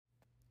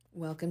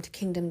Welcome to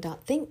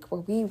Kingdom.Think,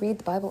 where we read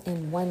the Bible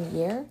in 1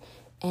 year.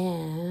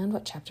 And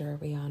what chapter are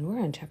we on?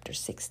 We're on chapter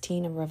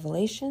 16 of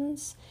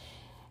Revelations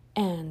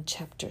and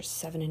chapter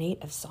 7 and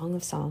 8 of Song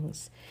of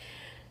Songs.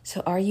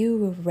 So are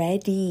you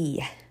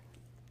ready?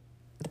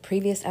 The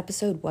previous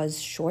episode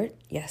was short.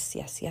 Yes,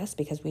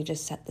 because we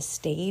just set the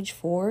stage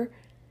for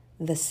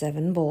the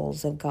 7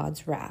 bowls of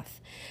God's wrath.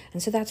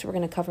 And so that's what we're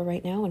going to cover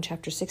right now in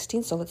chapter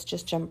 16. So let's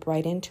just jump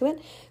right into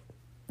it.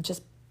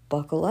 Just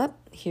buckle up.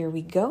 Here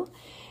we go.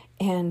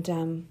 And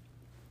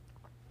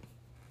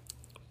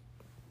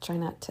try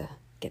not to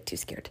get too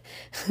scared.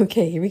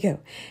 Okay, here we go.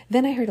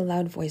 Then I heard a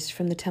loud voice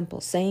from the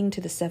temple saying to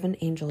the 7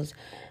 angels,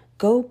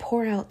 "Go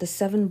pour out the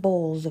 7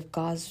 bowls of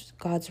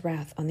God's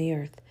wrath on the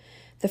earth."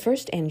 The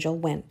first angel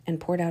went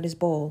and poured out his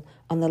bowl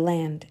on the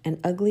land,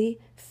 and ugly,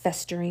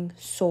 festering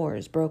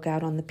sores broke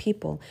out on the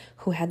people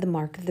who had the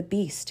mark of the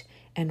beast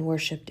and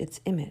worshipped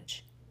its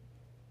image.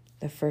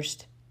 The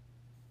first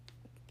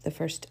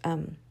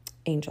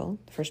angel,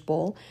 the first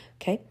bowl,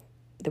 okay,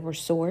 there were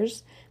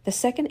sores. The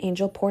second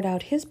angel poured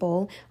out his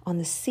bowl on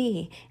the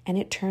sea, and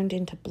it turned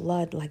into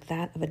blood like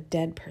that of a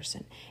dead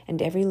person,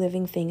 and every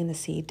living thing in the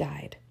sea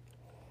died.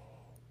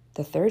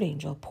 The third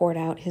angel poured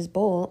out his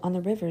bowl on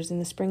the rivers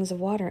and the springs of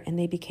water, and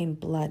they became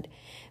blood.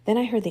 Then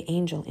I heard the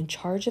angel in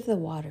charge of the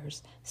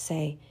waters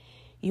say,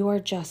 "You are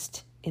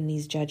just in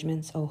these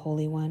judgments, O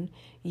Holy One,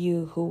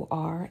 you who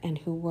are and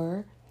who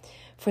were.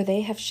 For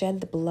they have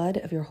shed the blood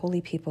of your holy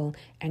people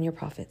and your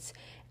prophets,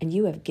 and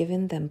you have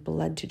given them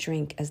blood to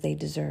drink as they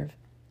deserve."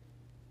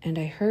 And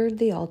I heard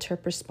the altar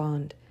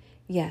respond,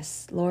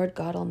 "Yes, Lord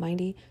God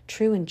Almighty,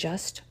 true and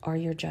just are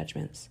your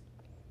judgments."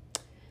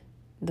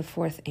 The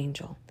fourth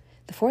angel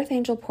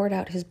poured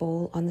out his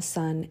bowl on the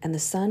sun, and the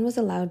sun was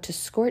allowed to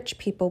scorch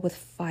people with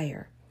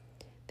fire.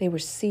 They were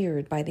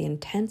seared by the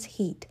intense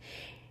heat,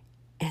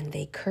 and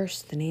they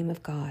cursed the name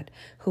of God,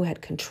 who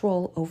had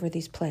control over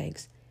these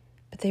plagues.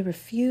 But they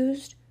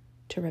refused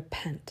to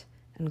repent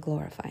and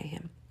glorify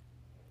him.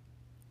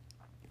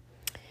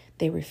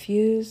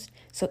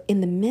 So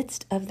in the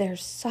midst of their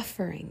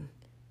suffering,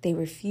 they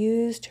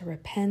refused to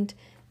repent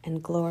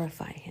and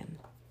glorify him.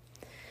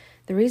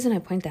 The reason I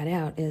point that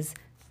out is,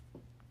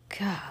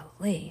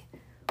 golly,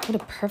 what a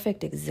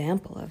perfect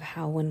example of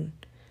how when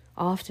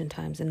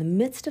oftentimes in the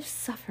midst of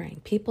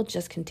suffering, people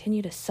just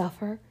continue to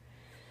suffer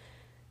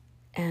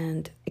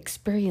and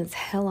experience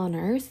hell on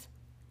earth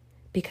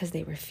because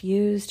they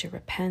refuse to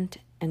repent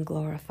and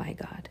glorify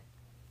God.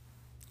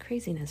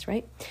 Craziness,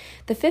 right?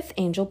 The fifth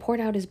angel poured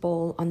out his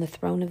bowl on the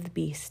throne of the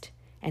beast,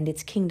 and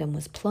its kingdom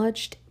was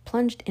plunged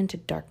into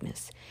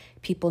darkness.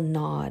 People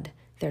gnawed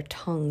their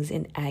tongues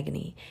in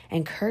agony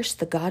and cursed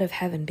the God of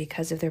heaven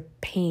because of their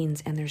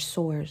pains and their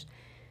sores,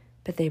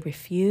 but they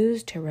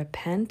refused to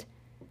repent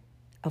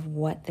of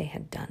what they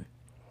had done.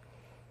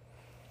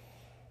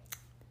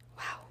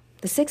 Wow.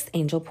 The sixth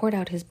angel poured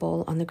out his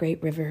bowl on the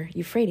great river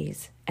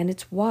Euphrates, and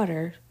its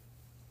water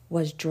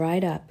was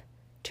dried up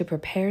to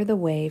prepare the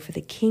way for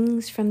the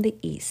kings from the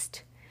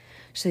east.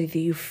 So the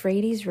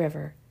Euphrates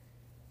River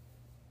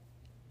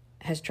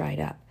has dried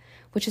up,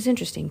 which is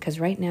interesting because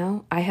right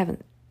now, I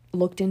haven't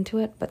looked into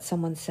it, but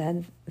someone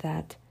said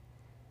that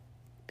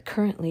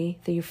currently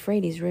the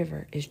Euphrates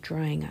River is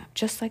drying up,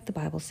 just like the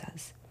Bible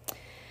says.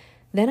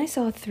 Then I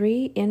saw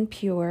 3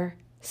 impure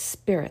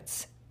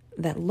spirits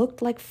that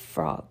looked like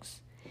frogs.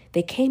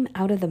 They came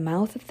out of the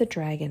mouth of the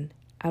dragon,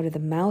 out of the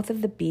mouth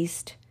of the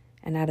beast,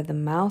 and out of the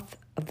mouth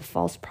of the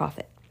false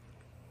prophet.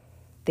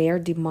 They are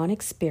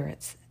demonic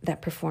spirits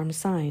that perform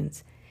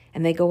signs,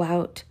 and they go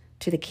out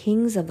to the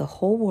kings of the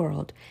whole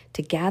world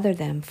to gather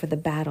them for the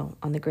battle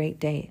on the great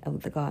day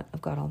of God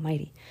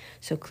Almighty.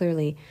 So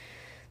clearly,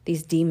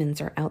 these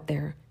demons are out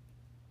there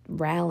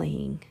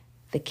rallying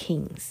the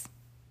kings,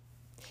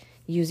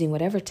 using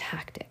whatever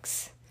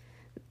tactics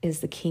is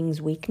the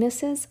king's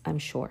weaknesses, I'm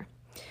sure.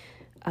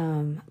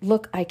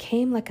 Look, I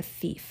came like a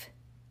thief.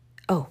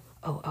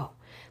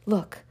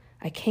 Look,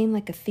 I came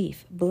like a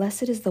thief.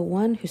 Blessed is the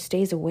one who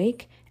stays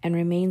awake and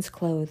remains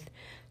clothed,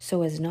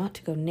 so as not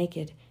to go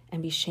naked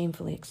and be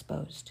shamefully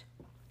exposed.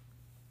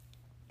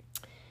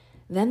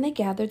 Then they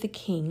gathered the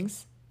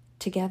kings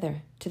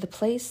together to the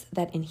place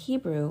that in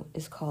Hebrew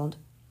is called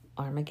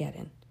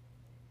Armageddon.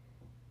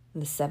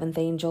 And the 7th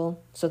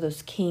angel, so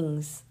those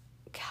kings,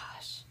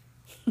 gosh.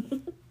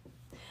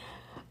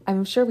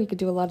 I'm sure we could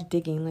do a lot of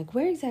digging, like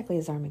where exactly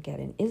is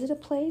Armageddon? Is it a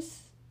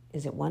place?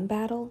 Is it one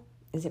battle?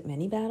 Is it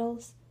many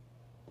battles?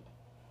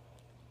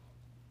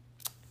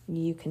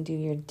 You can do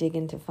your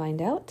digging to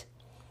find out.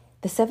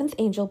 The 7th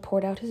angel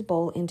poured out his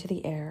bowl into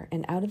the air,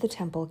 and out of the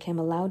temple came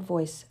a loud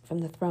voice from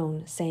the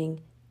throne saying,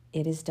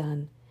 "It is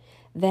done."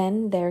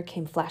 Then there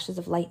came flashes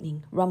of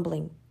lightning,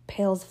 rumbling,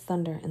 peals of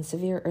thunder, and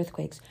severe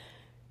earthquakes.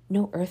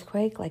 No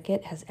earthquake like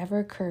it has ever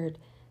occurred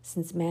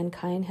since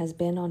mankind has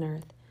been on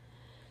earth.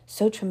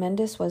 So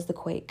tremendous was the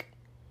quake.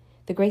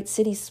 The great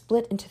city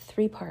split into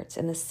 3 parts,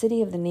 and the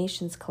city of the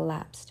nations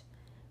collapsed.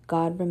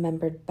 God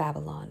remembered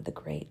Babylon the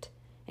Great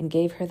and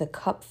gave her the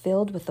cup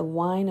filled with the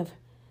wine of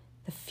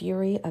the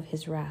fury of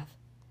his wrath.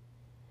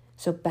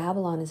 So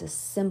Babylon is a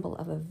symbol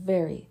of a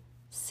very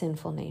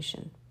sinful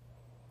nation.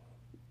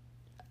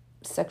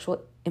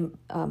 Sexual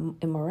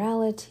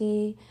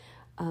immorality,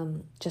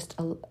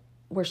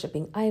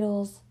 worshiping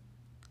idols,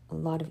 a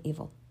lot of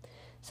evil.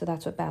 So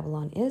that's what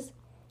Babylon is,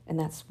 and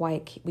that's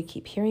why we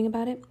keep hearing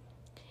about it.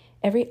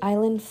 Every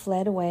island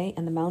fled away,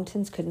 and the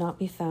mountains could not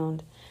be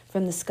found.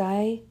 From the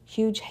sky,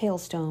 huge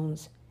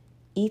hailstones,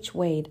 each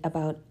weighed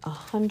about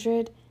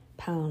 100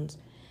 pounds,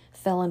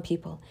 fell on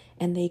people,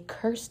 and they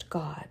cursed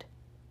God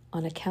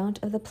on account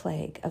of the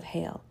plague of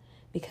hail,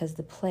 because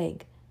the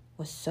plague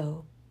was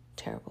so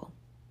terrible.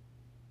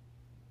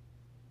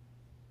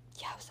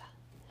 Yowza.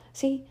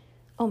 See,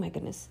 oh my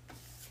goodness.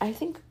 I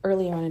think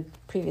earlier on a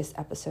previous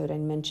episode I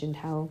mentioned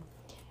how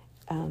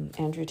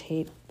Andrew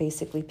Tate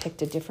basically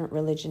picked a different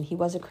religion. He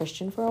was a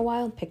Christian for a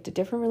while, picked a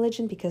different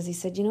religion because he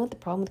said, you know what the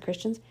problem with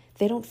Christians?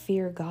 They don't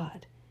fear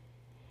God.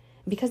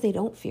 And because they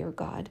don't fear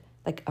God,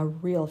 like a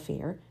real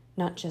fear,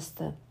 not just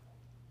the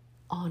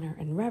honor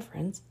and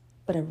reverence,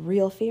 but a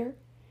real fear,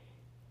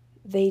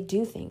 they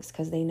do things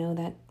because they know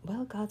that,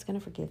 well, God's going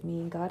to forgive me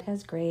and God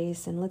has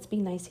grace and let's be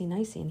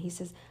nicey-nicey. And he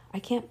says, I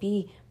can't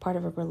be part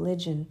of a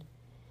religion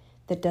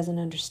that doesn't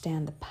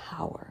understand the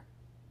power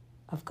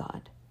of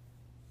God.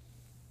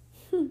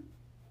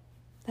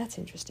 That's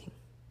interesting.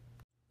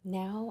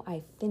 Now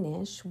I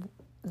finish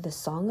the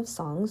Song of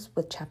Songs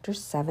with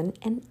chapters 7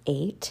 and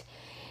 8.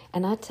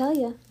 And I tell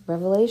you,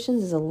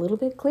 Revelations is a little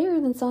bit clearer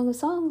than Song of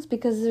Songs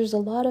because there's a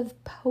lot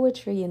of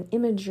poetry and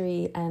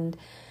imagery and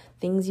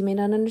things you may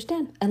not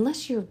understand.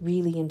 Unless you're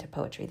really into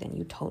poetry, then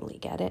you totally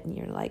get it. And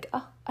you're like,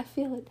 oh, I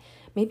feel it.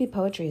 Maybe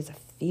poetry is a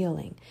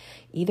feeling.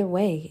 Either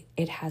way,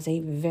 it has a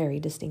very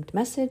distinct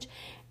message.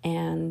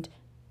 And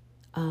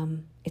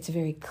it's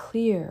very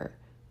clear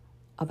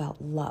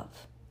about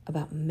love,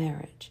 about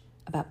marriage,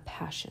 about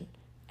passion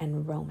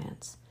and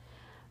romance.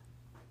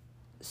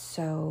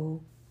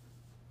 So,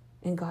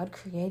 and God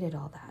created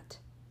all that.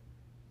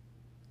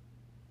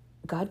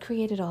 God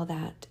created all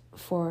that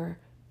for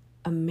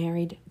a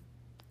married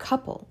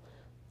couple,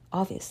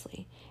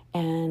 obviously.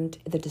 And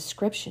the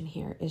description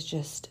here is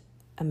just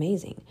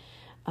amazing.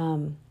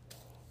 So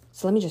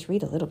let me just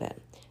read a little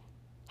bit.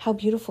 How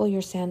beautiful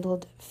your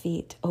sandaled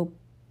feet, O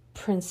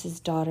prince's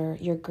daughter.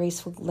 Your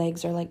graceful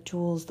legs are like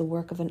jewels, the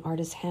work of an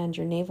artist's hand.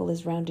 Your navel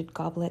is rounded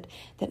goblet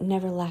that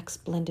never lacks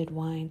blended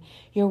wine.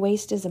 Your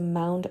waist is a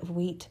mound of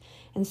wheat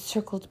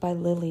encircled by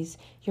lilies.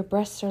 Your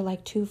breasts are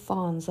like two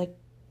fawns, like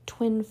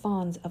twin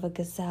fawns of a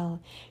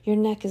gazelle. Your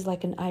neck is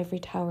like an ivory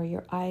tower.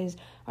 Your eyes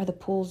are the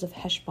pools of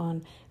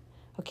Heshbon.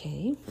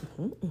 Okay,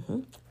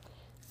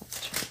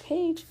 Let's turn the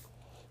page.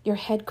 Your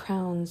head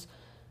crowns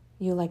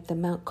you like the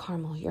Mount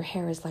Carmel. Your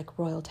hair is like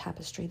royal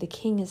tapestry. The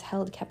king is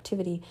held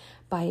captivity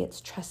by its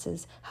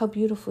tresses. How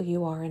beautiful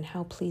you are and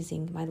how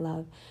pleasing, my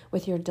love,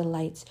 with your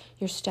delights.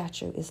 Your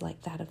stature is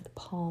like that of the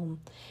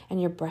palm,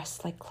 and your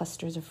breasts like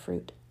clusters of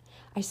fruit.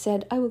 I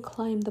said, I will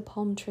climb the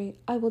palm tree.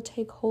 I will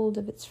take hold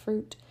of its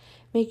fruit.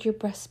 Make your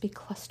breasts be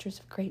clusters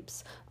of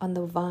grapes on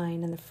the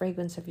vine, and the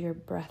fragrance of your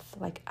breath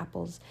like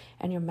apples,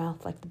 and your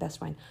mouth like the best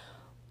wine.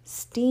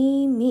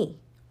 Steamy,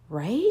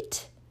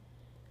 right?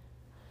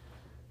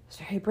 It's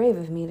very brave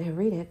of me to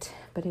read it,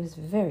 but it was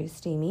very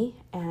steamy.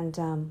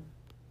 And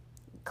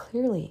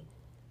clearly,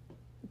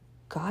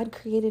 God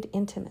created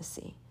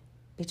intimacy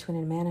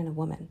between a man and a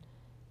woman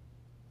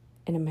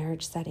in a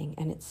marriage setting,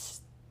 and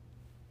it's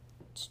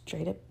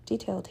straight up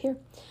detailed here.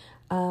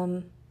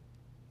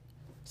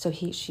 So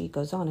she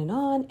goes on,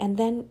 and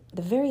then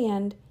the very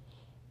end,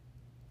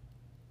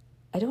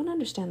 I don't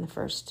understand the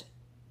first.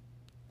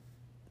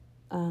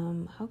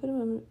 How could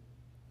I?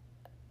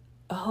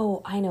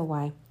 Oh, I know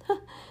why.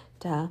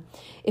 Duh.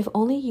 If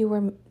only you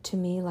were to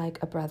me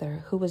like a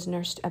brother who was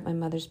nursed at my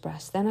mother's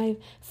breast. Then I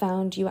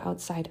found you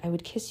outside. I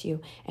would kiss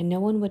you, and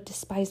no one would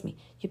despise me.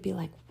 You'd be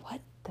like,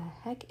 what the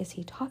heck is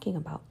he talking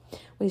about?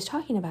 What he's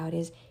talking about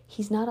is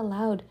he's not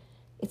allowed,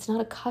 it's not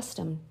a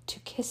custom to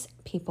kiss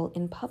people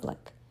in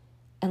public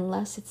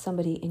unless it's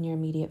somebody in your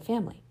immediate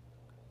family.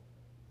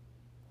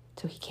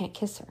 So he can't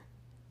kiss her.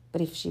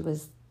 But if she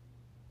was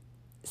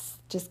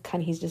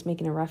he's just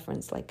making a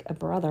reference like a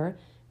brother,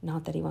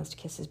 not that he wants to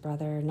kiss his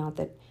brother, not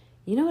that,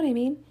 you know what I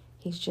mean?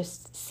 He's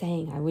just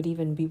saying, I would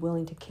even be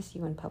willing to kiss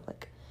you in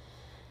public.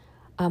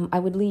 I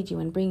would lead you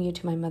and bring you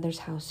to my mother's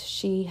house.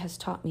 She has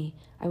taught me.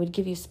 I would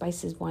give you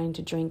spices, wine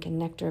to drink, and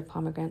nectar of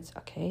pomegranates.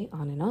 Okay,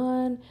 on and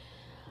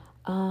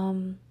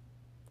on.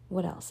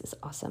 What else is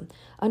awesome?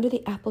 Under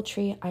the apple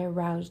tree, I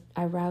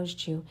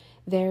roused you.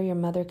 There your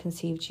mother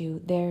conceived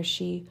you. There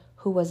she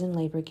who was in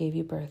labor gave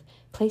you birth.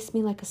 Place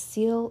me like a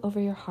seal over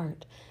your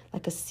heart,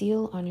 like a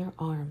seal on your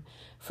arm.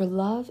 For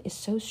love is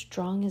so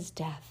strong as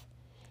death,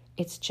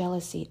 its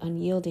jealousy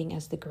unyielding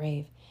as the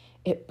grave.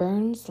 It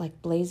burns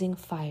like blazing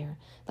fire,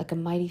 like a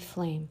mighty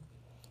flame.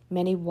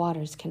 Many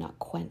waters cannot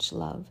quench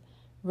love.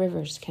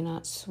 Rivers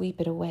cannot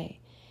sweep it away.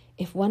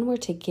 If one were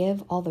to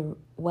give all the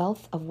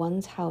wealth of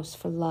one's house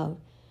for love,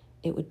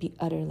 it would be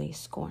utterly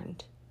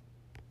scorned.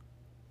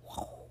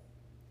 Whoa.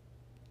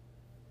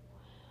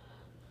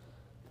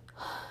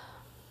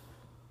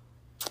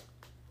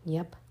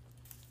 Yep.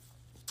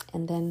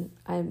 And then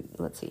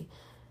let's see.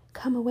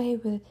 Come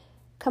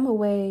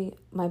away,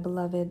 my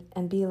beloved,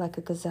 and be like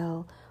a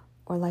gazelle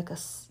or like a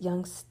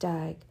young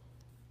stag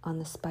on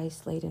the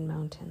spice-laden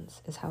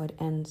mountains," is how it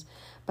ends.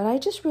 But I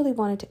just really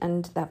wanted to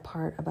end that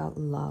part about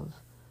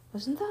love.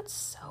 Wasn't that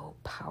so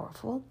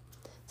powerful?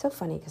 So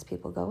funny because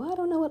people go, "I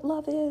don't know what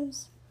love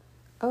is."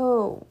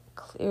 Oh,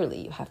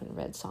 clearly you haven't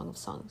read Song of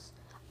Songs.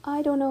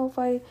 "I don't know if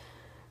I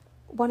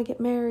want to get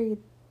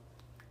married."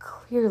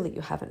 Clearly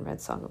you haven't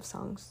read Song of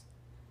Songs.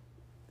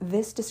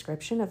 This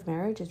description of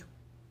marriage is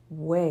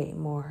way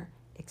more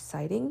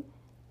exciting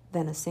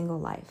than a single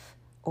life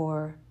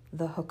or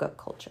the hookup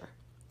culture,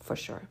 for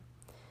sure.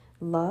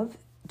 Love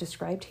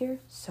described here,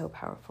 so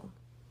powerful.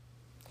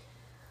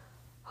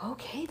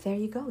 Okay, there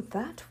you go.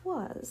 That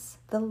was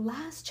the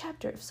last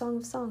chapter of Song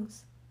of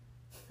Songs.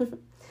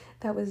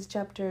 That was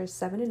chapters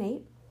 7 and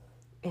 8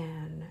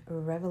 and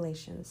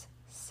Revelations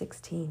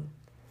 16.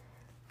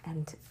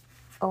 And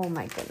oh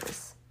my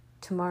goodness,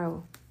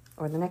 tomorrow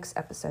or the next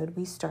episode,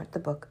 we start the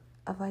book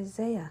of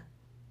Isaiah.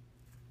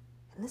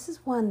 And this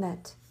is one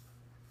that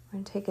we're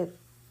going to take it,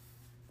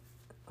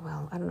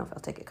 well, I don't know if I'll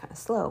take it kind of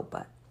slow,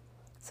 but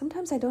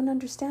sometimes I don't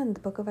understand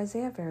the book of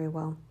Isaiah very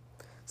well.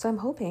 So I'm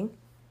hoping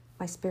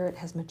my spirit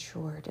has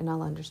matured and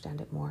I'll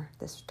understand it more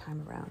this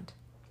time around.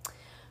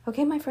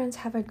 Okay, my friends,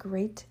 have a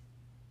great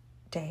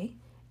day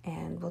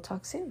and we'll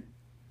talk soon.